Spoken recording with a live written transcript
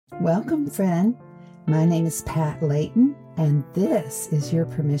Welcome, friend. My name is Pat Layton, and this is your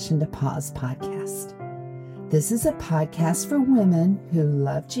Permission to Pause podcast. This is a podcast for women who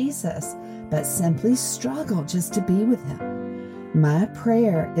love Jesus, but simply struggle just to be with Him. My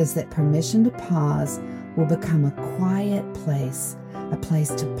prayer is that Permission to Pause will become a quiet place, a place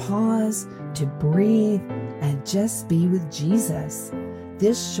to pause, to breathe, and just be with Jesus.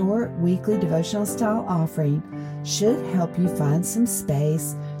 This short weekly devotional style offering should help you find some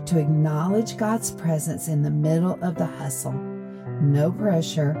space to acknowledge God's presence in the middle of the hustle. No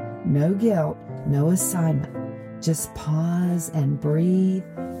pressure, no guilt, no assignment. Just pause and breathe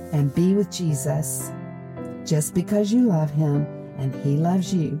and be with Jesus. Just because you love Him and He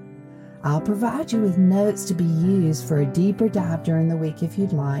loves you. I'll provide you with notes to be used for a deeper dive during the week if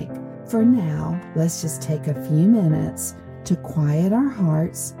you'd like. For now, let's just take a few minutes to quiet our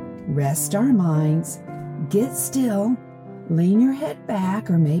hearts, rest our minds, get still, lean your head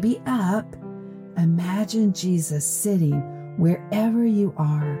back or maybe up. Imagine Jesus sitting wherever you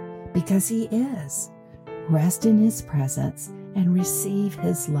are because He is. Rest in His presence and receive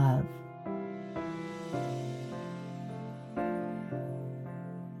His love.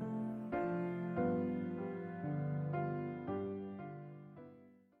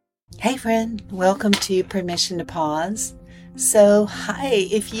 Hey friend, welcome to Permission to Pause. So, hi,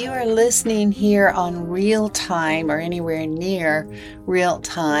 if you are listening here on real time or anywhere near real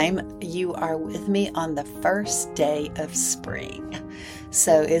time, you are with me on the first day of spring.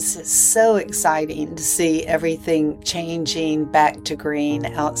 So it's so exciting to see everything changing back to green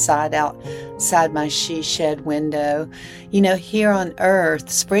outside my she shed window. You know, here on earth,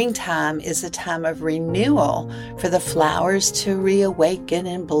 springtime is a time of renewal for the flowers to reawaken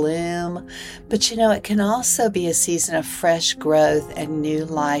and bloom. But you know, it can also be a season of fresh growth and new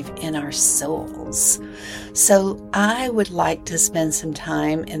life in our souls. So I would like to spend some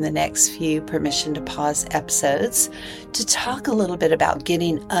time in the next few Permission to Pause episodes to talk a little bit about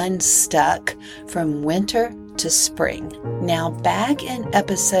getting unstuck from winter to spring. Now, way back in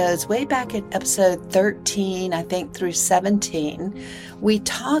episode 13, I think through 17, we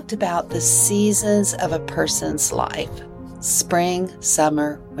talked about the seasons of a person's life. Spring,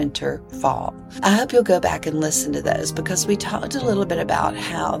 summer, winter, fall. I hope you'll go back and listen to those because we talked a little bit about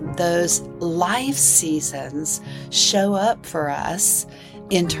how those life seasons show up for us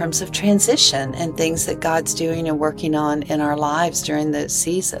in terms of transition and things that God's doing and working on in our lives during those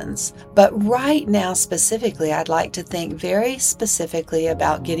seasons. But right now specifically, I'd like to think very specifically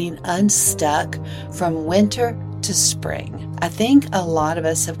about getting unstuck from winter to spring. I think a lot of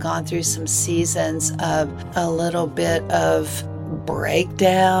us have gone through some seasons of a little bit of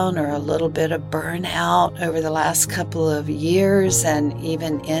breakdown or a little bit of burnout over the last couple of years and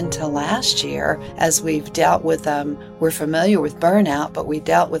even into last year as we've dealt with we're familiar with burnout, but we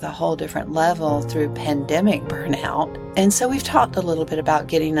dealt with a whole different level through pandemic burnout. And so we've talked a little bit about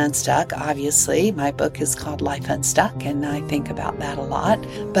getting unstuck. Obviously, my book is called Life Unstuck, and I think about that a lot.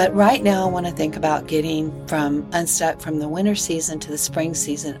 But right now, I want to think about getting unstuck from the winter season to the spring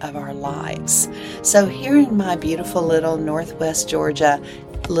season of our lives. So here in my beautiful little Northwest Georgia,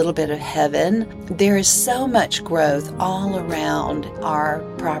 a little bit of heaven, there is so much growth all around our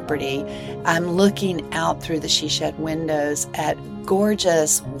property. I'm looking out through the she shed windows at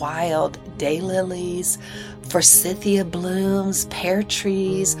gorgeous wild daylilies, forsythia blooms, pear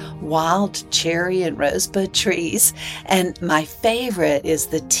trees, wild cherry and rosebud trees. And my favorite is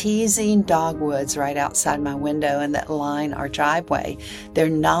the teasing dogwoods right outside my window and that line our driveway. They're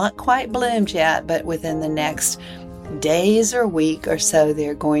not quite bloomed yet, but within the next days or week or so,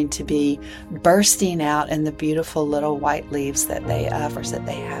 they're going to be bursting out in the beautiful little white leaves that they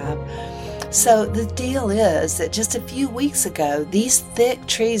have. So the deal is that just a few weeks ago, these thick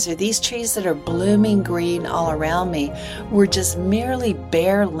trees, or these trees that are blooming green all around me, were just merely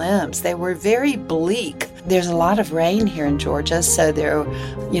bare limbs. They were very bleak. There's a lot of rain here in Georgia, so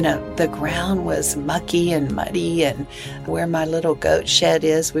the ground was mucky and muddy, and where my little goat shed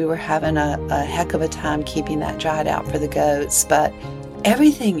is, we were having a heck of a time keeping that dried out for the goats. But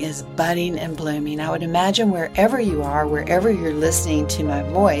everything is budding and blooming. I would imagine wherever you are, wherever you're listening to my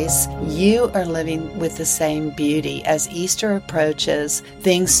voice, you are living with the same beauty. As Easter approaches,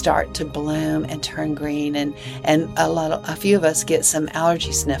 things start to bloom and turn green, and a few of us get some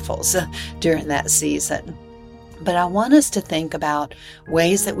allergy sniffles during that season. But I want us to think about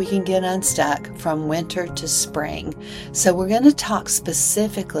ways that we can get unstuck from winter to spring. So we're going to talk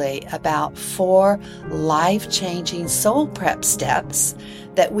specifically about 4 life-changing soul prep steps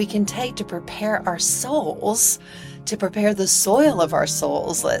that we can take to prepare our souls to prepare the soil of our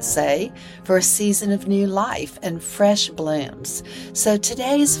souls, let's say, for a season of new life and fresh blooms. So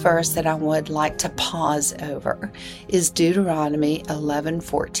today's verse that I would like to pause over is Deuteronomy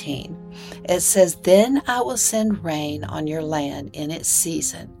 11:14. It says, "Then I will send rain on your land in its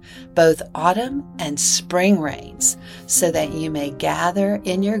season, both autumn and spring rains, so that you may gather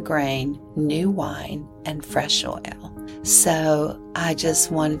in your grain new wine and fresh oil." So I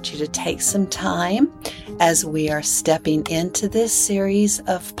just wanted you to take some time as we are stepping into this series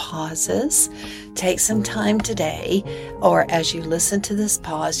of pauses. Take some time today, or as you listen to this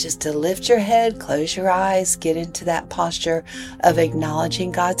pause, just to lift your head, close your eyes, get into that posture of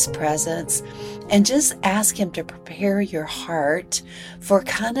acknowledging God's presence, and just ask Him to prepare your heart for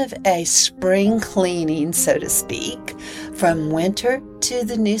kind of a spring cleaning, so to speak, from winter to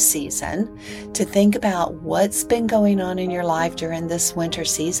the new season, to think about what's been going on in your life during this winter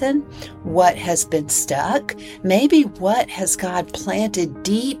season, what has been stuck, maybe what has God planted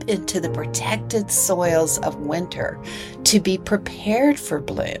deep into the protected soils of winter to be prepared for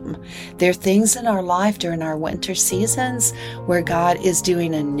bloom. There are things in our life during our winter seasons where God is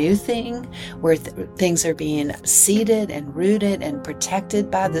doing a new thing, where things are being seeded and rooted and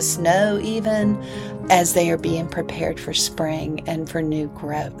protected by the snow, even as they are being prepared for spring and for new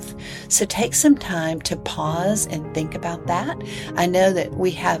growth. So take some time to pause and think about that. I know that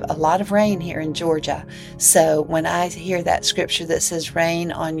we have a lot of rain here in Georgia. So when I hear that scripture that says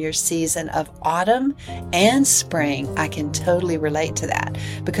rain on your season of autumn and spring, I can totally relate to that,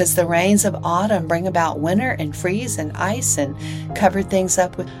 because the rains of autumn bring about winter and freeze and ice and cover things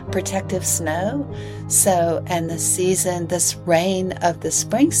up with protective snow. So, and this rain of the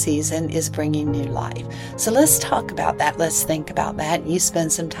spring season is bringing new life. So let's talk about that. Let's think about that. You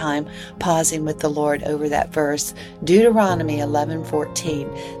spend some time pausing with the Lord over that verse, Deuteronomy 11:14.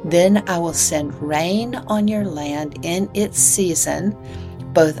 "Then I will send rain on your land in its season,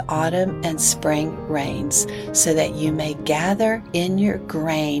 both autumn and spring rains, so that you may gather in your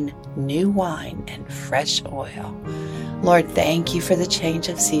grain new wine and fresh oil." Lord, thank you for the change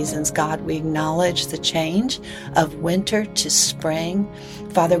of seasons. God, we acknowledge the change of winter to spring.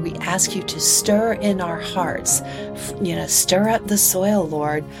 Father, we ask you to stir in our hearts, stir up the soil,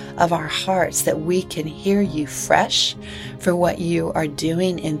 Lord, of our hearts, that we can hear you fresh for what you are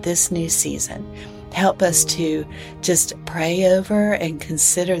doing in this new season. Help us to just pray over and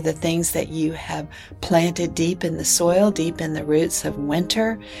consider the things that you have planted deep in the soil, deep in the roots of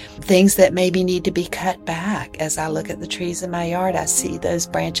winter, things that maybe need to be cut back. As I look at the trees in my yard, I see those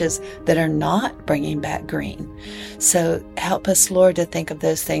branches that are not bringing back green. So help us, Lord, to think of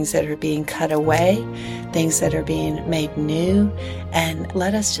those things that are being cut away, things that are being made new, and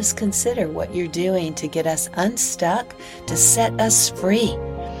let us just consider what you're doing to get us unstuck, to set us free,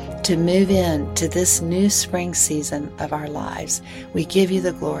 to move into this new spring season of our lives. We give you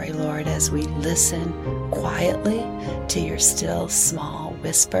the glory, Lord, as we listen quietly to your still small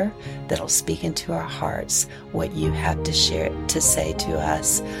whisper that'll speak into our hearts what you have to say to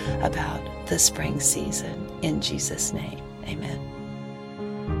us about the spring season. In Jesus' name, amen.